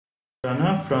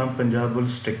Rana from Punjab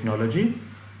Bulls Technology.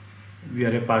 We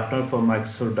are a partner for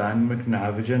Microsoft Dynamics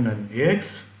Navision and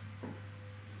AX.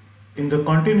 In the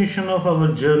continuation of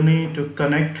our journey to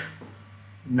connect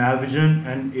Navision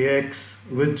and AX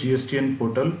with GSTN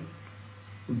portal,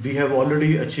 we have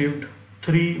already achieved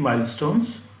 3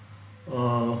 milestones.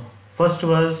 First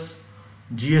was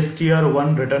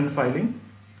GSTR1 return filing,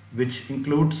 which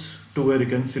includes 2A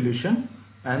reconciliation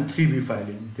and 3B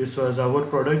filing. This was our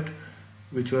product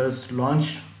which was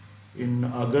launched in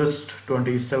August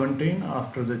 2017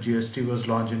 after the GST was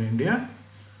launched in India.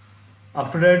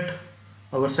 After that,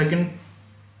 our second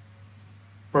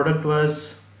product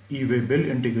was e-way bill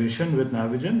integration with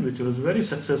Navision, which was very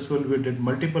successful. We did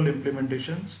multiple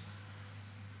implementations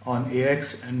on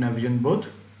AX and Navision both.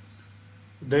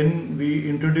 Then we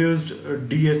introduced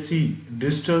DSC,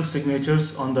 digital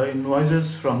signatures on the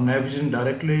invoices from Navision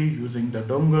directly using the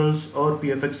dongles or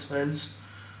PFX files,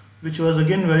 which was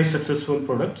again very successful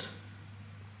products.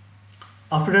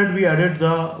 After that, we added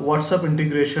the WhatsApp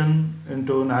integration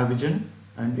into Navision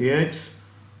and AX,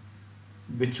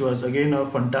 which was again a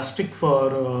fantastic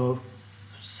for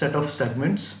set of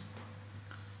segments.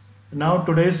 Now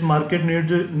today's market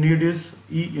need is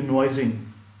e-invoicing,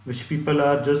 which people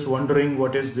are just wondering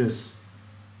what is this,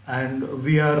 and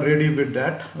we are ready with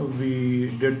that. We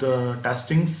did the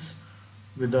testings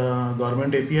with the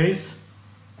government APIs,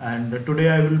 and today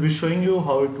I will be showing you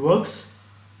how it works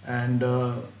and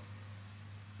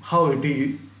how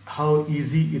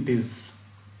easy it is.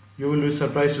 You will be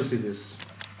surprised to see this.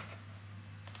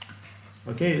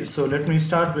 Okay, so let me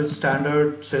start with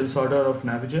standard sales order of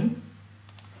Navision.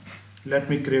 Let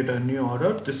me create a new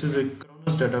order. This is a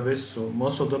Kronos database, so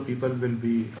most of the people will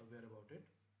be aware about it.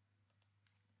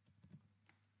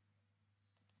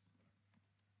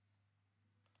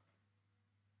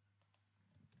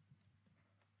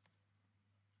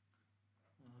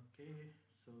 Okay,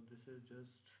 so this is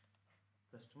just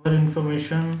customer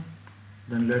information.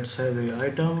 Then let's have a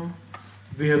item.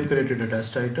 We have created a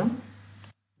test item,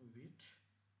 which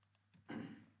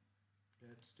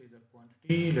let's say the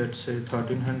quantity, let's say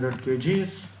 1300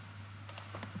 kgs.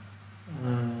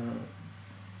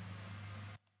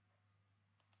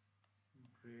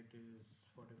 Rate is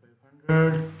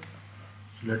 4500.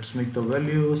 So let's make the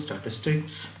value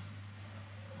statistics.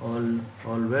 All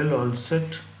well, all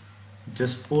set.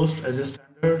 Just post as a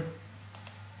standard.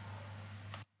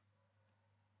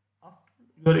 After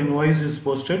your invoice is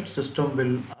posted, system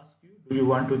will ask you, do you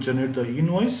want to generate the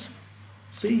invoice?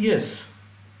 Say yes.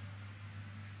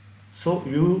 So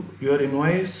your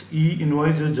e-invoice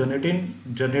is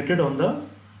generated on the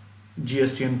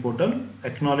GSTN portal.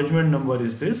 Acknowledgement number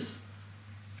is this.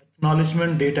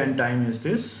 Acknowledgement date and time is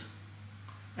this.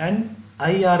 And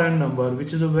IRN number,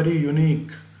 which is a very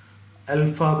unique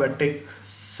alphabetic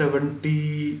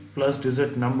 70 plus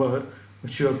digit number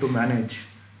which you have to manage,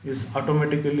 is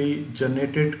automatically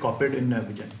generated, copied in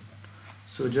Navision.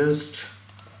 So just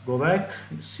go back,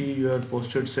 see your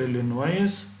posted sale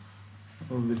invoice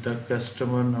with the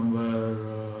customer number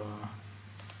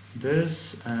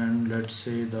this, and let's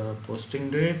say the posting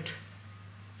date.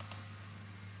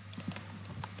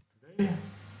 Okay.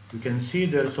 You can see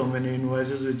there are so many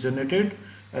invoices which generated.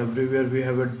 Everywhere we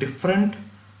have a different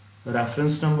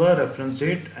reference number, reference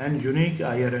date, and unique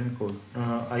IRN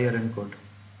code.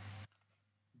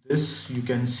 This you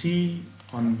can see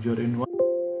on your invoice,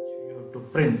 which you have to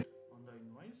print on the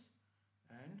invoice,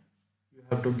 and you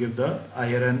have to give the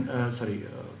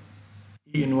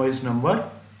e-invoice number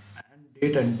and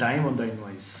date and time on the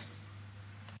invoice.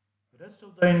 The rest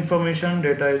of the information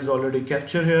data is already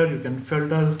captured here. You can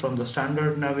filter from the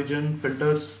standard Navision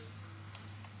filters.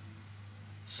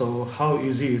 So how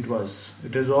easy it was.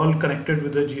 It is all connected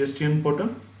with the GSTN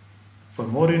portal. For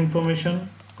more information,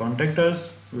 contact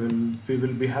us. We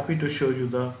will be happy to show you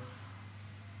the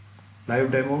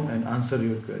live demo and answer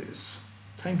your queries.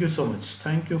 Thank you so much.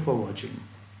 Thank you for watching.